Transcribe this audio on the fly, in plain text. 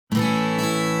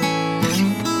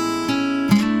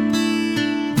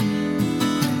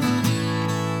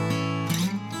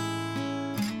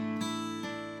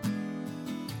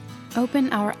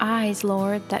Open our eyes,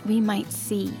 Lord, that we might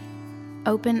see.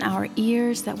 Open our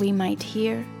ears that we might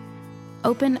hear.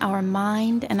 Open our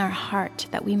mind and our heart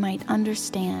that we might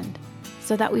understand,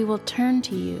 so that we will turn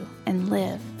to you and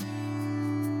live.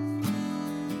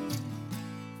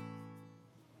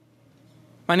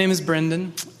 My name is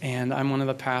Brendan, and I'm one of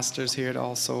the pastors here at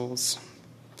All Souls.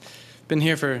 Been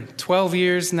here for 12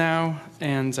 years now,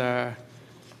 and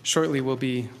shortly we'll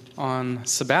be on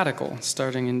sabbatical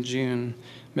starting in June,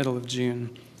 middle of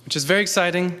June, which is very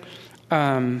exciting.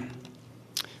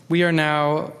 We are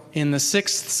now in the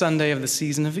 6th Sunday of the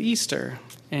season of Easter,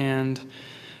 and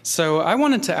so I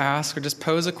wanted to ask, or just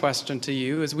pose a question to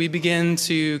you as we begin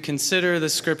to consider the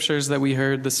scriptures that we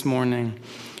heard this morning.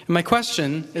 And my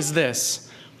question is this: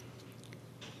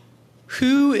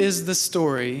 who is the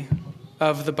story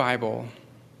of the Bible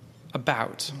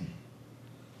about?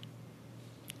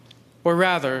 Or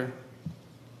rather,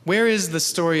 where is the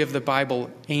story of the Bible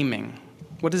aiming?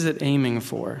 What is it aiming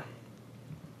for?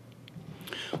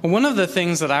 Well, one of the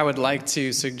things that I would like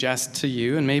to suggest to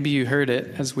you, and maybe you heard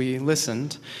it as we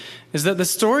listened, is that the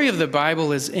story of the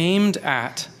Bible is aimed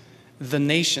at the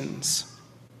nations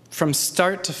from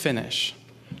start to finish.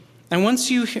 And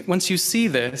once you see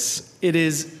this, it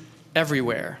is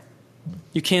everywhere.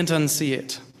 You can't unsee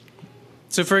it.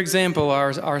 So, for example,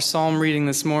 our psalm reading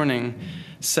this morning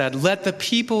said, "Let the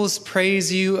peoples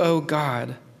praise you, O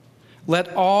God.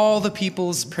 Let all the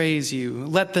peoples praise you.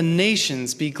 Let the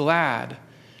nations be glad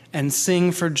and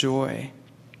sing for joy."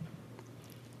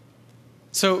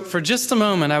 So, for just a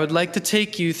moment, I would like to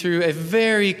take you through a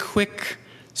very quick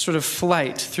sort of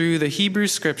flight through the Hebrew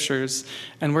Scriptures,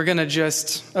 and we're going to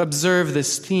just observe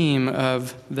this theme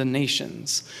of the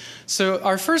nations. So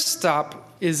our first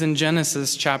stop is in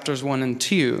Genesis chapters 1 and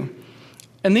 2.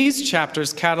 And these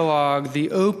chapters catalog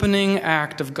the opening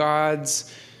act of God's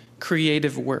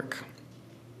creative work.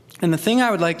 And the thing I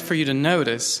would like for you to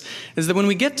notice is that when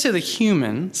we get to the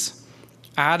humans,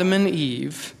 Adam and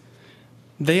Eve,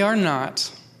 they are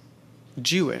not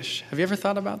Jewish. Have you ever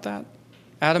thought about that?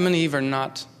 Adam and Eve are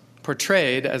not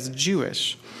portrayed as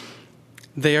Jewish.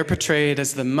 They are portrayed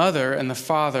as the mother and the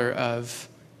father of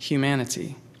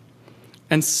humanity.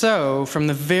 And so, from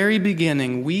the very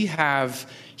beginning, we have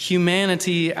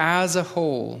humanity as a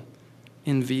whole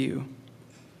in view.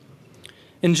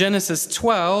 In Genesis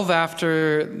 12,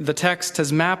 after the text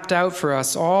has mapped out for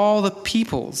us all the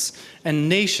peoples and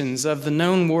nations of the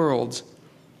known world,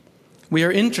 we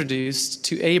are introduced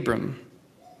to Abram,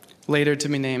 later to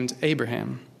be named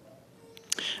Abraham.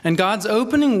 And God's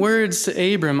opening words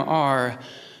to Abram are,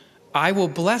 "I will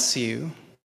bless you,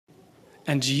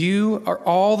 and you are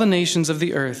all the nations of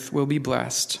the earth will be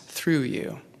blessed through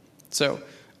you." So,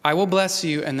 I will bless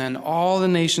you, and then all the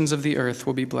nations of the earth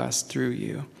will be blessed through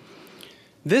you.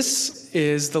 This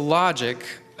is the logic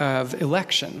of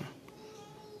election.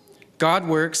 God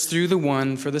works through the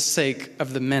one for the sake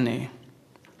of the many.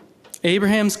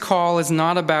 Abraham's call is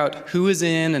not about who is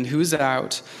in and who's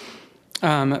out,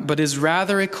 but is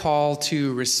rather a call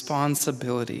to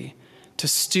responsibility, to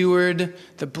steward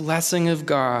the blessing of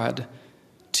God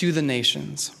to the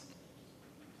nations.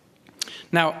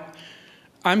 Now,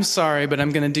 I'm sorry, but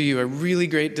I'm going to do you a really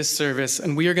great disservice,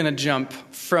 and we are going to jump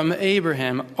from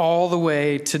Abraham all the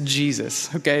way to Jesus,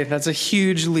 okay? That's a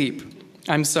huge leap.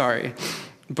 I'm sorry,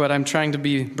 but I'm trying to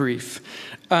be brief.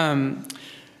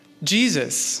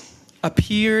 Jesus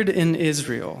appeared in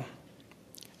Israel,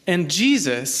 and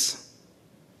Jesus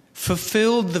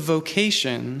fulfilled the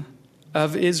vocation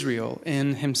of Israel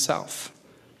in himself.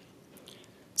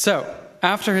 So,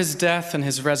 after his death and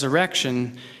his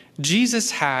resurrection,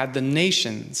 Jesus had the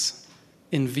nations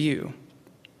in view.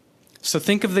 So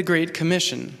think of the Great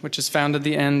Commission, which is found at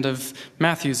the end of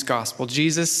Matthew's Gospel.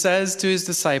 Jesus says to his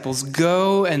disciples,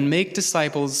 "Go and make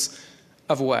disciples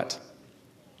of what?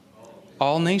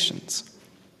 All nations."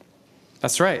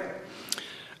 That's right.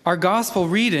 Our gospel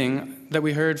reading that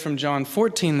we heard from John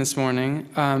 14 this morning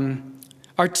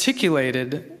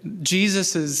articulated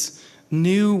Jesus'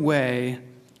 new way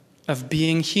of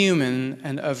being human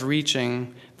and of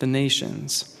reaching the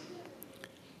nations.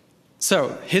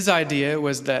 So his idea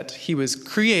was that he was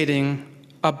creating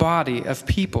a body of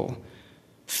people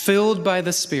filled by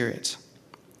the Spirit,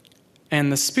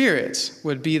 and the Spirit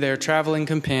would be their traveling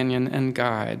companion and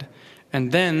guide.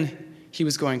 And then he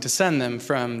was going to send them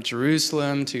from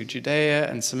Jerusalem to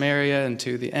Judea and Samaria and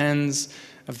to the ends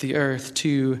of the earth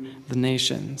to the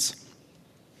nations.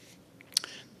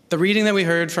 The reading that we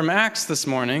heard from Acts this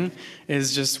morning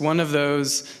is just one of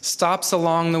those stops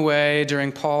along the way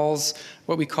during Paul's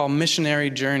what we call missionary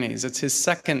journeys. It's his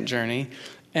second journey,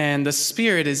 and the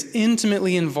Spirit is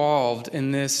intimately involved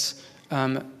in this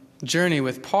journey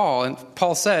with Paul. And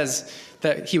Paul says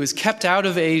that he was kept out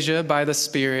of Asia by the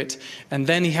Spirit, and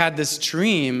then he had this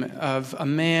dream of a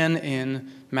man in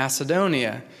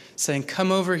Macedonia saying,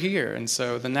 "Come over here." And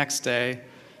so the next day,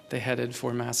 they headed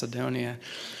for Macedonia.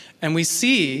 And we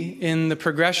see in the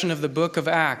progression of the book of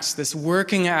Acts this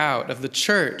working out of the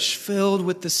church filled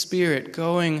with the Spirit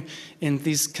going in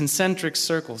these concentric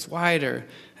circles, wider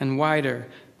and wider,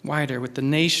 wider, with the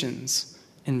nations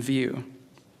in view.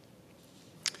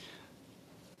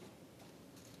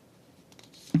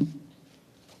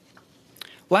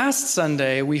 Last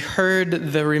Sunday, we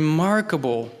heard the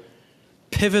remarkable,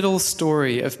 pivotal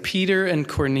story of Peter and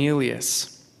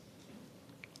Cornelius.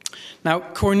 Now,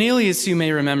 Cornelius, you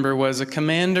may remember, was a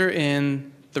commander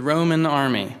in the Roman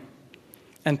army.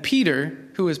 And Peter,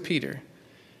 who was Peter?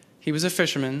 He was a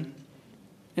fisherman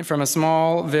from a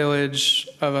small village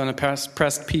of an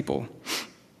oppressed people.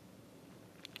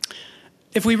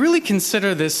 If we really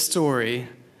consider this story,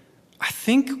 I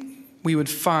think we would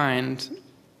find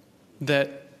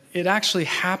that it actually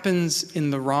happens in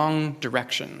the wrong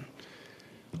direction.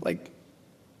 Like,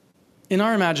 in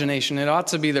our imagination, it ought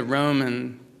to be the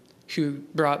Roman who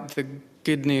brought the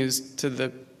good news to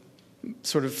the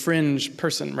sort of fringe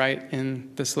person, right, in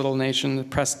this little nation, the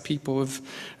oppressed people of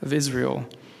Israel.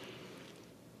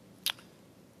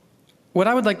 What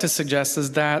I would like to suggest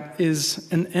is that is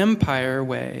an empire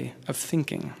way of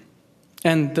thinking.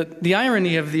 And the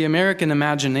irony of the American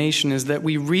imagination is that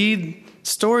we read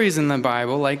stories in the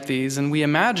Bible like these, and we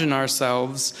imagine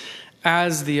ourselves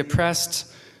as the oppressed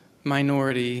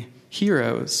minority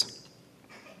heroes,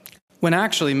 when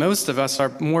actually most of us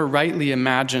are more rightly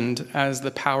imagined as the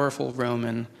powerful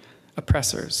Roman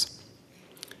oppressors.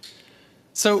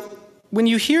 So when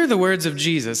you hear the words of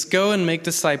Jesus, "Go and make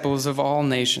disciples of all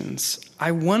nations,"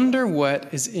 I wonder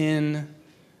what is in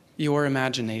your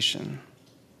imagination.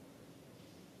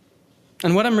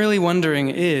 And what I'm really wondering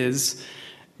is,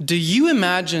 do you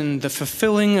imagine the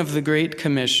fulfilling of the Great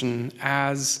Commission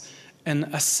as an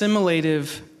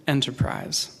assimilative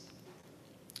enterprise?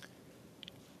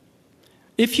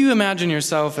 If you imagine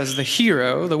yourself as the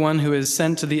hero, the one who is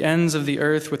sent to the ends of the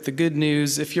earth with the good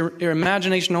news, if your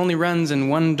imagination only runs in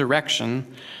one direction,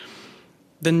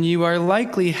 then you are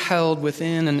likely held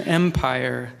within an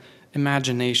empire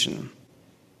imagination.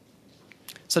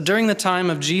 So during the time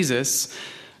of Jesus,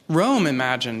 Rome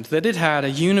imagined that it had a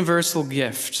universal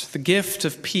gift, the gift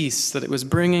of peace that it was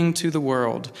bringing to the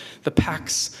world, the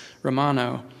Pax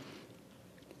Romana.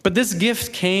 But this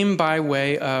gift came by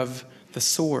way of the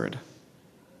sword.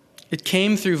 It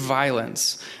came through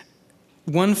violence,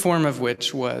 one form of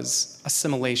which was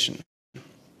assimilation.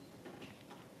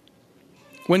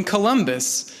 When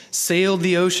Columbus sailed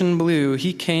the ocean blue,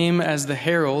 he came as the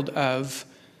herald of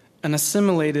an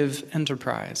assimilative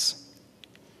enterprise.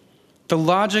 The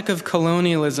logic of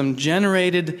colonialism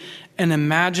generated an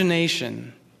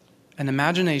imagination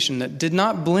that did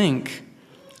not blink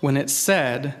when it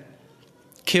said,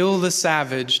 "Kill the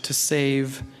savage to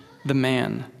save the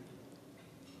man."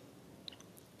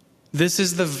 This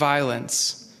is the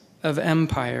violence of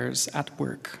empires at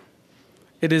work.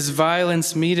 It is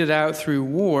violence meted out through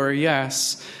war,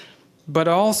 yes, but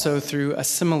also through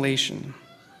assimilation.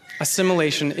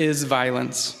 Assimilation is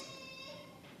violence.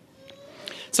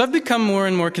 So I've become more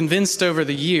and more convinced over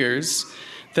the years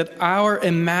that our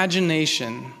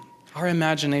imagination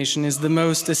is the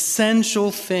most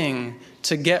essential thing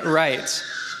to get right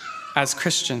as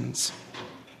Christians.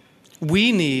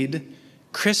 We need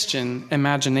Christian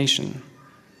imagination.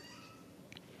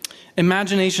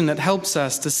 Imagination that helps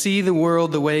us to see the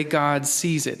world the way God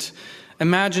sees it.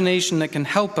 Imagination that can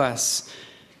help us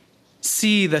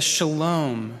see the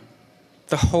shalom,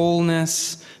 the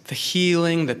wholeness, the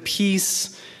healing, the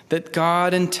peace that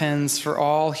God intends for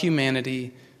all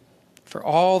humanity, for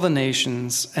all the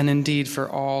nations, and indeed for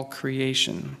all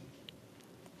creation.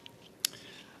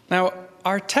 Now,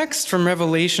 our text from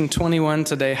Revelation 21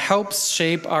 today helps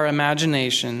shape our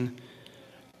imagination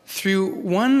through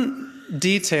one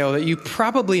detail that you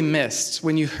probably missed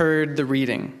when you heard the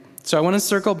reading. So I want to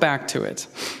circle back to it.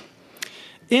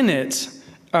 In it,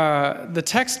 the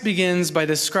text begins by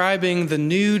describing the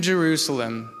new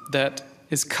Jerusalem that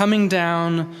is coming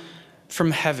down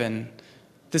from heaven.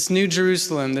 This new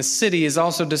Jerusalem, the city, is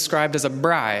also described as a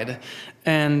bride,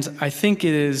 and I think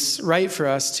it is right for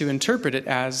us to interpret it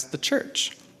as the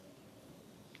church.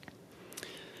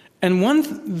 And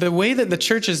the way that the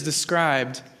church is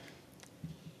described,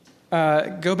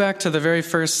 go back to the very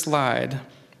first slide.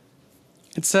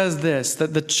 It says this,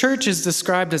 that the church is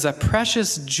described as a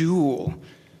precious jewel.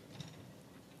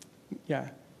 Yeah.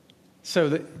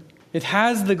 So It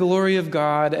has the glory of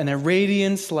God and a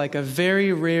radiance like a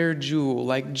very rare jewel,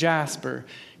 like jasper,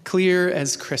 clear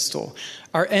as crystal.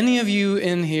 Are any of you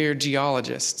in here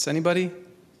geologists? Anybody?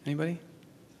 Anybody?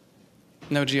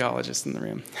 No geologists in the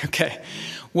room. Okay.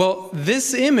 Well,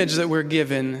 this image that we're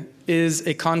given is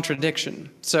a contradiction.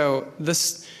 So the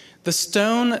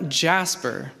stone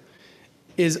jasper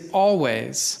is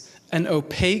always an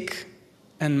opaque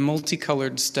and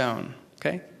multicolored stone.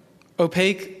 Okay?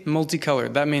 Opaque,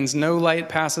 multicolored. That means no light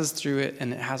passes through it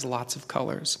and it has lots of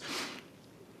colors.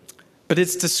 But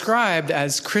it's described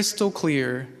as crystal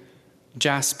clear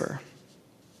jasper.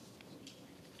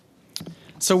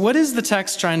 So what is the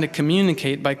text trying to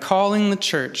communicate by calling the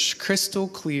church crystal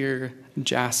clear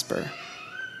jasper?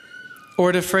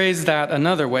 Or to phrase that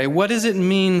another way, what does it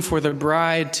mean for the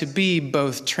bride to be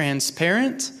both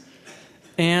transparent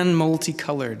and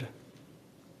multicolored?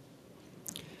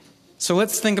 So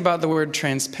let's think about the word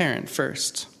transparent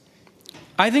first.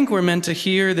 I think we're meant to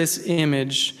hear this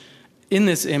image, in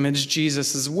this image,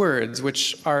 Jesus' words,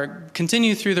 which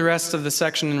continue through the rest of the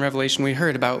section in Revelation we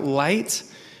heard about light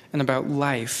and about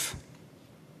life.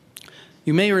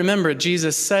 You may remember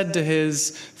Jesus said to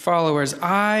his followers,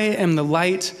 "I am the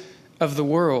light of the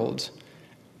world."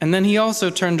 And then he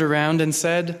also turned around and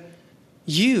said,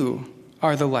 "You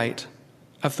are the light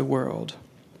of the world."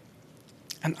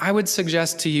 And I would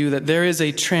suggest to you that there is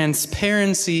a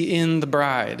transparency in the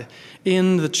bride,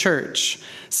 in the church,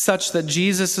 such that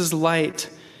Jesus' light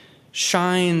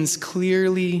shines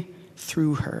clearly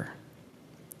through her.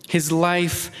 His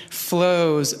life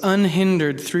flows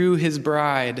unhindered through his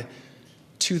bride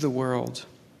to the world.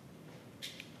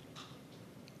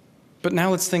 But now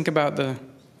let's think about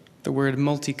the word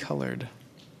multicolored.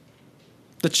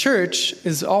 The church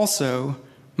is also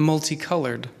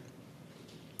multicolored.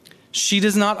 She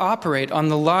does not operate on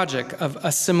the logic of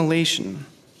assimilation.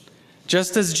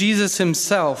 Just as Jesus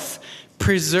himself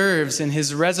preserves in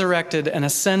his resurrected and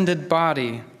ascended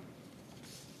body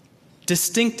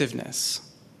distinctiveness.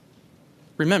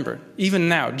 Remember, even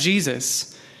now,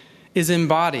 Jesus is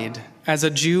embodied as a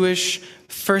Jewish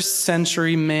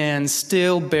first-century man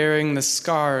still bearing the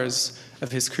scars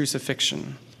of his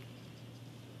crucifixion.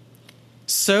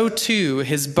 So too,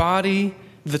 his body,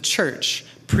 the church,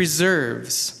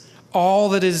 preserves all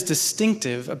that is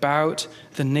distinctive about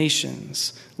the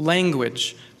nations,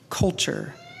 language,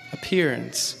 culture,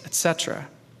 appearance, etc.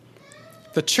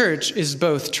 The church is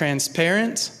both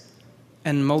transparent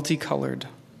and multicolored.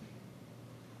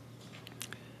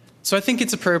 So I think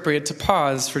it's appropriate to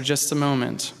pause for just a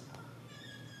moment.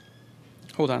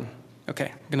 Hold on.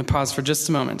 Okay, I'm going to pause for just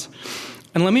a moment.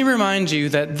 And let me remind you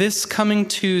that this coming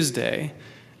Tuesday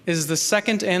is the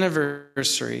second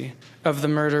anniversary of the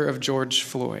murder of George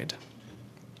Floyd.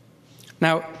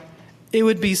 Now, it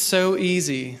would be so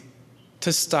easy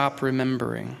to stop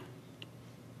remembering.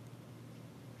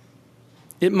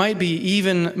 It might be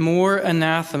even more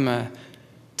anathema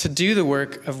to do the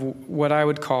work of what I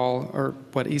would call, or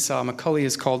what Esau McCaulley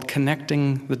has called,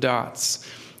 connecting the dots.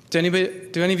 Do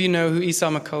any of you know who Esau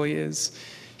McCaulley is?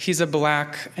 He's a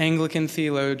black Anglican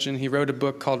theologian. He wrote a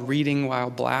book called Reading While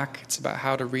Black. It's about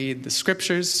how to read the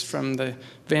scriptures from the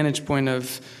vantage point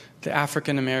of the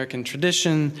African American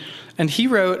tradition. And he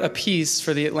wrote a piece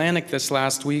for The Atlantic this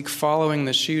last week following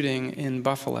the shooting in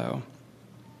Buffalo.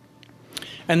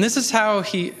 And this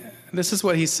is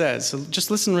what he says. So just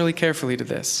listen really carefully to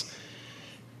this.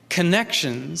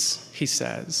 Connections, he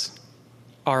says,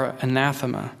 are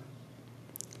anathema.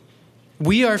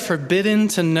 We are forbidden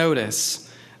to notice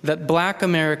that black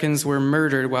Americans were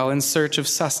murdered while in search of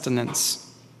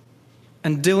sustenance,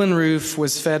 and Dylan Roof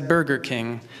was fed Burger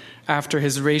King after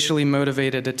his racially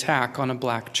motivated attack on a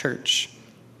black church.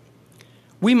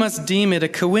 We must deem it a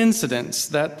coincidence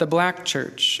that the black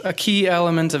church, a key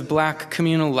element of black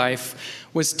communal life,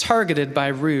 was targeted by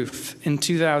Roof in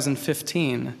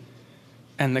 2015,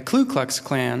 and the Ku Klux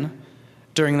Klan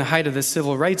during the height of the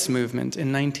civil rights movement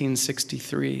in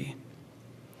 1963.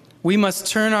 We must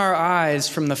turn our eyes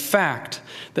from the fact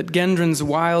that Gendron's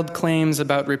wild claims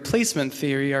about replacement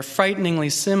theory are frighteningly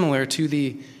similar to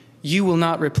the "you will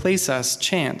not replace us"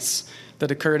 chants that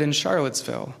occurred in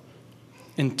Charlottesville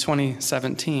in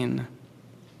 2017.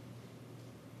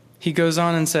 He goes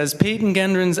on and says, Peyton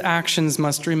Gendron's actions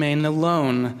must remain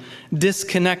alone,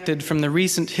 disconnected from the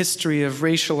recent history of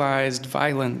racialized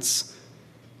violence.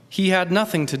 He had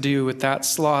nothing to do with that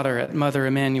slaughter at Mother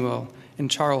Emanuel in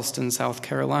Charleston, South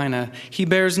Carolina. He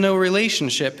bears no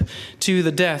relationship to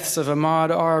the deaths of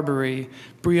Ahmaud Arbery,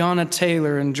 Breonna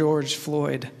Taylor, and George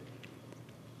Floyd.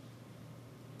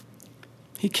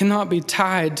 He cannot be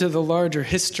tied to the larger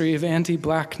history of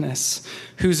anti-blackness,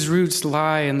 whose roots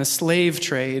lie in the slave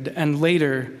trade and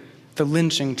later the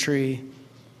lynching tree.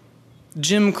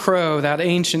 Jim Crow, that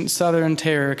ancient Southern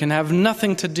terror, can have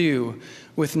nothing to do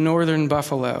with Northern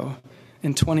Buffalo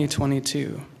in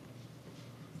 2022.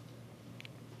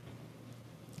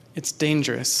 It's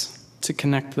dangerous to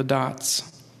connect the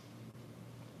dots.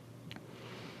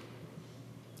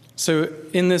 So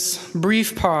in this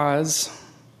brief pause,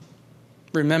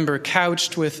 remember,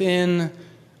 couched within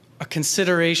a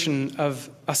consideration of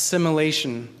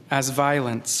assimilation as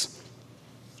violence,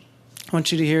 I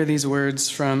want you to hear these words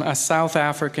from a South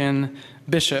African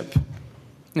bishop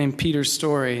named Peter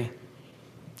Story.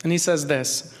 And he says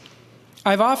this: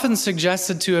 "I've often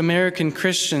suggested to American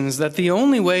Christians that the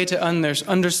only way to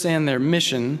understand their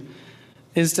mission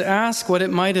is to ask what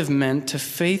it might have meant to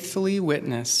faithfully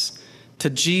witness to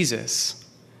Jesus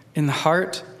in the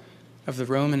heart of the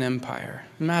Roman Empire."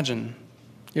 Imagine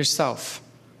yourself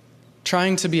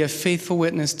trying to be a faithful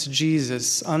witness to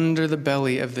Jesus under the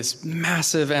belly of this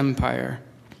massive empire.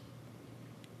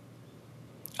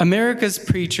 America's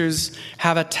preachers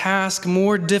have a task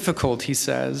more difficult, he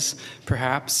says,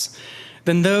 perhaps,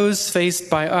 than those faced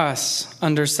by us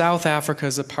under South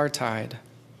Africa's apartheid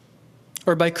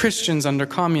or by Christians under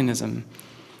communism.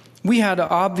 We had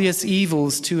obvious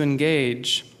evils to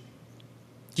engage.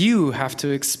 You have to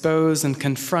expose and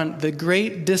confront the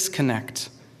great disconnect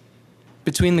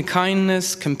between the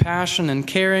kindness, compassion, and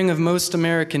caring of most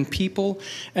American people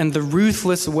and the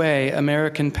ruthless way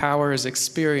American power is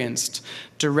experienced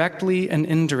directly and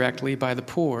indirectly by the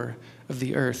poor of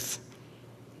the earth.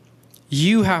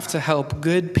 You have to help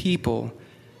good people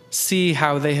see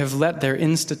how they have let their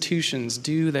institutions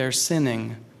do their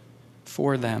sinning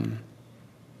for them.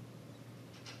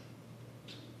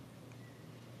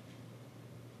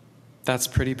 That's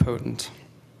pretty potent.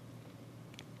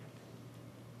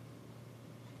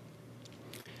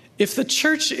 If the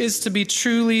church is to be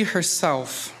truly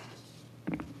herself,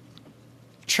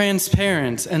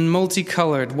 transparent and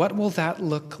multicolored, what will that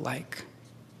look like?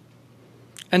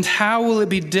 And how will it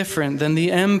be different than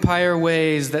the empire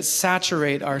ways that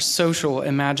saturate our social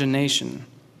imagination?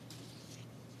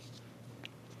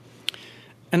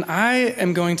 And I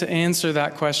am going to answer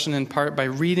that question in part by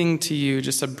reading to you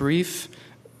just a brief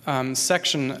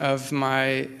section of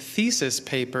my thesis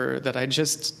paper that I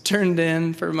just turned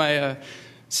in for my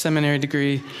seminary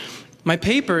degree. My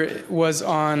paper was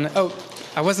on,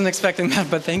 I wasn't expecting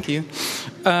that, but thank you.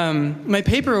 My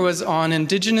paper was on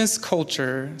indigenous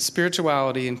culture,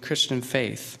 spirituality, and Christian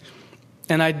faith.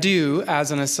 And I do,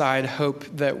 as an aside, hope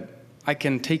that I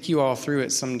can take you all through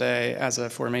it someday as a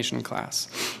formation class.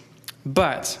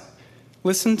 But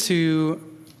listen to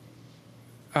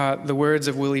the words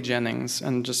of Willie Jennings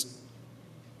and just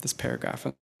this paragraph,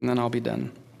 and then I'll be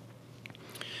done.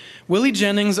 Willie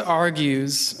Jennings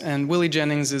argues, and Willie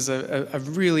Jennings is a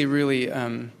really, really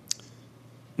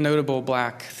notable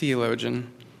black theologian.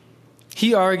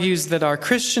 He argues that our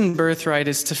Christian birthright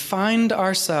is to find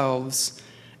ourselves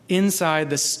inside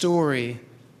the story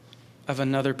of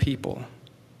another people.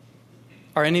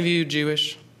 Are any of you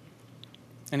Jewish?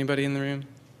 Anybody in the room?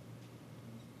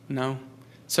 No?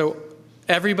 So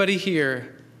everybody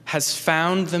here has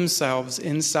found themselves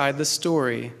inside the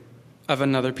story of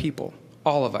another people.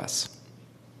 All of us.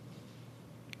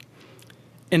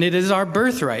 And it is our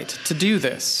birthright to do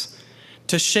this,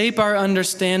 to shape our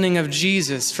understanding of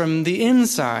Jesus from the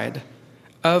inside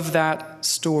of that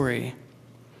story.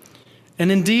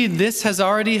 And indeed, this has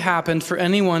already happened for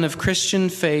anyone of Christian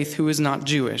faith who is not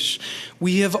Jewish.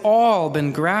 We have all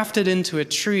been grafted into a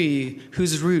tree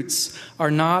whose roots are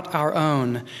not our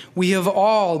own. We have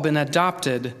all been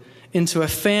adopted into a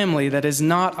family that is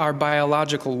not our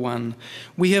biological one.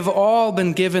 We have all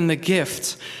been given the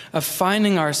gift of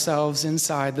finding ourselves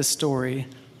inside the story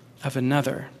of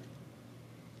another.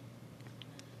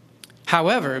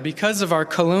 However, because of our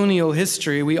colonial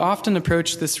history, we often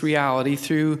approach this reality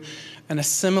through an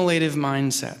assimilative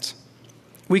mindset.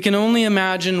 We can only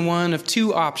imagine one of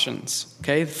two options.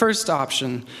 Okay, the first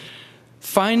option: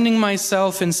 finding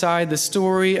myself inside the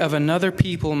story of another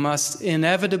people must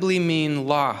inevitably mean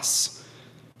loss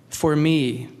for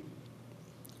me.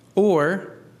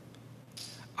 Or,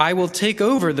 I will take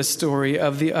over the story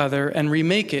of the other and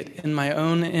remake it in my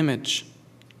own image.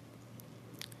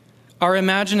 Our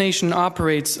imagination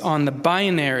operates on the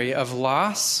binary of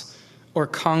loss or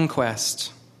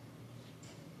conquest.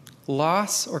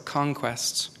 Loss or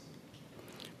conquest.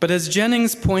 But as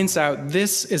Jennings points out,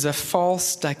 this is a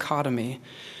false dichotomy.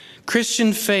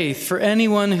 Christian faith for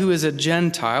anyone who is a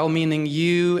Gentile, meaning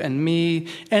you and me,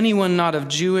 anyone not of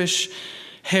Jewish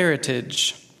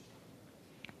heritage,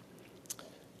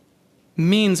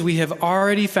 means we have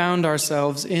already found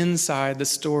ourselves inside the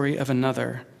story of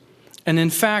another. And in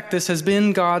fact, this has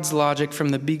been God's logic from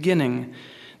the beginning,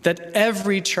 that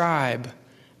every tribe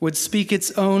would speak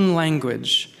its own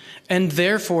language, and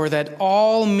therefore that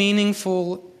all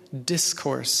meaningful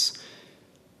discourse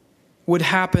would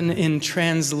happen in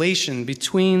translation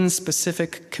between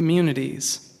specific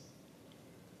communities.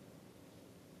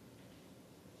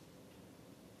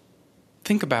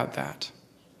 Think about that.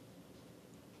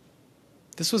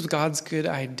 This was God's good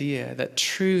idea, that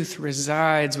truth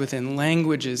resides within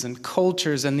languages and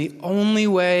cultures, and the only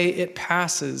way it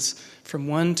passes from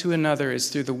one to another is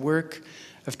through the work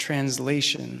of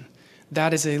translation.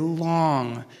 That is a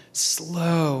long,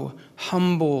 slow,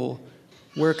 humble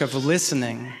work of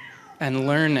listening and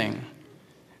learning.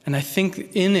 And I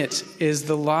think in it is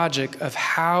the logic of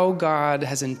how God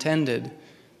has intended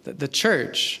that the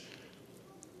church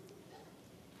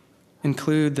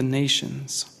include the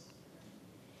nations.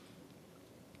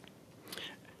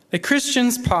 A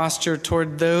Christian's posture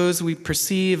toward those we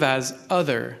perceive as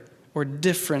other or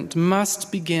different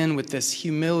must begin with this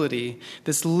humility,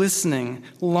 this listening,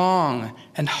 long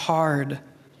and hard.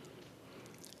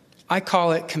 I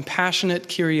call it compassionate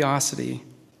curiosity.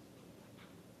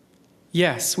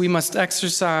 Yes, we must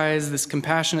exercise this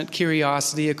compassionate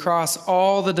curiosity across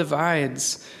all the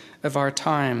divides of our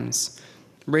times: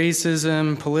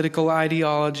 racism, political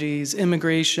ideologies,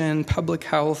 immigration, public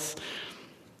health,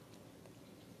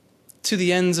 to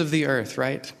the ends of the earth,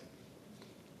 right?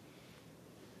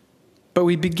 But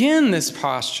we begin this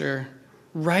posture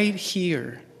right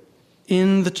here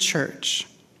in the church.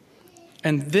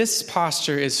 And this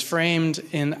posture is framed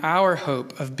in our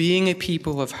hope of being a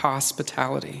people of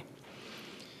hospitality.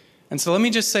 And so let me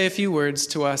just say a few words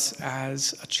to us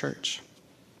as a church.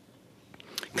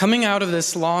 Coming out of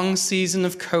this long season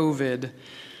of COVID,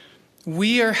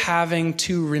 we are having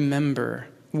to remember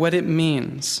what it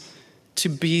means to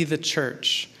be the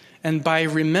church. And by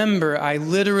remember, I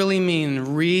literally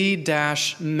mean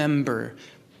re-member.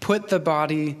 Put the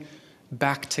body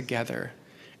back together.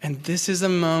 And this is a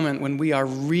moment when we are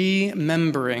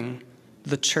remembering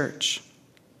the church.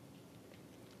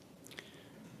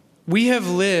 We have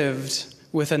lived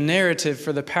with a narrative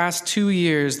for the past 2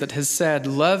 years that has said,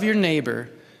 love your neighbor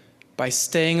by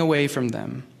staying away from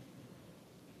them.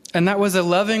 And that was a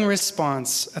loving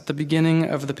response at the beginning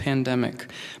of the pandemic.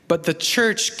 But the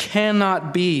church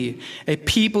cannot be a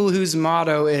people whose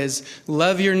motto is,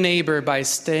 love your neighbor by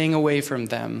staying away from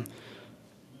them.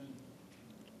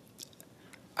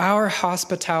 Our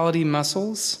hospitality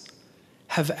muscles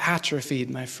have atrophied,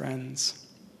 my friends.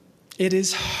 It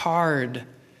is hard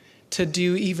to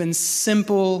do even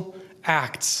simple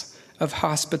acts of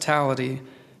hospitality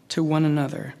to one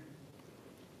another.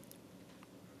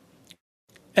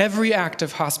 Every act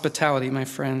of hospitality, my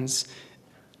friends,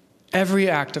 every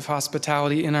act of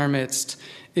hospitality in our midst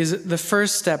is the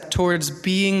first step towards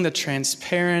being the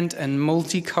transparent and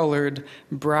multicolored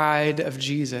bride of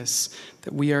Jesus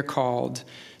that we are called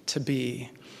to be.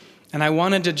 And I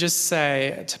wanted to just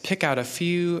say, to pick out a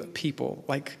few people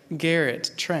like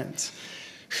Garrett Trent,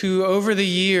 who over the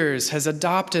years has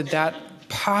adopted that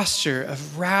posture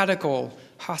of radical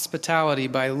hospitality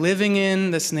by living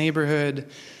in this neighborhood,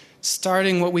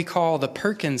 starting what we call the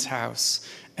Perkins House,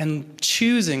 and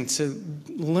choosing to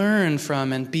learn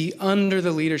from and be under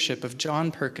the leadership of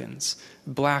John Perkins, a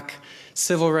Black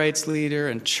civil rights leader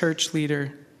and church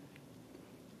leader.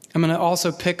 I'm going to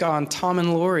also pick on Tom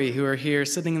and Lori, who are here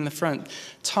sitting in the front.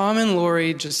 Tom and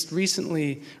Lori just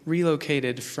recently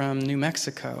relocated from New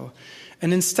Mexico.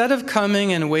 And instead of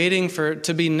coming and waiting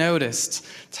to be noticed,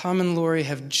 Tom and Lori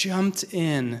have jumped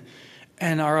in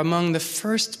and are among the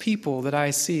first people that I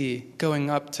see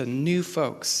going up to new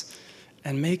folks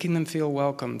and making them feel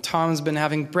welcome. Tom's been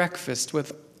having breakfast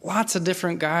with lots of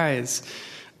different guys.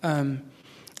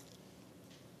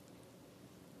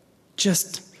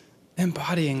 Just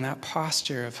embodying that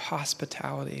posture of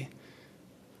hospitality.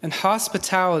 And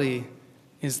hospitality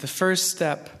is the first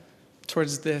step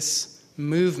towards this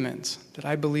movement that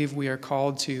I believe we are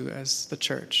called to as the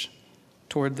church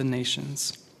toward the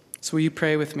nations. So will you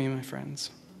pray with me, my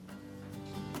friends?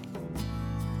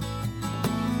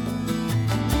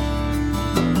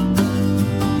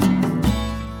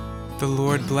 The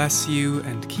Lord bless you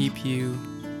and keep you.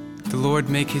 The Lord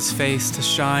make his face to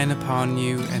shine upon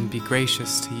you and be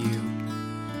gracious to you.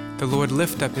 The Lord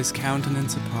lift up his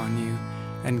countenance upon you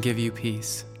and give you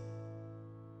peace.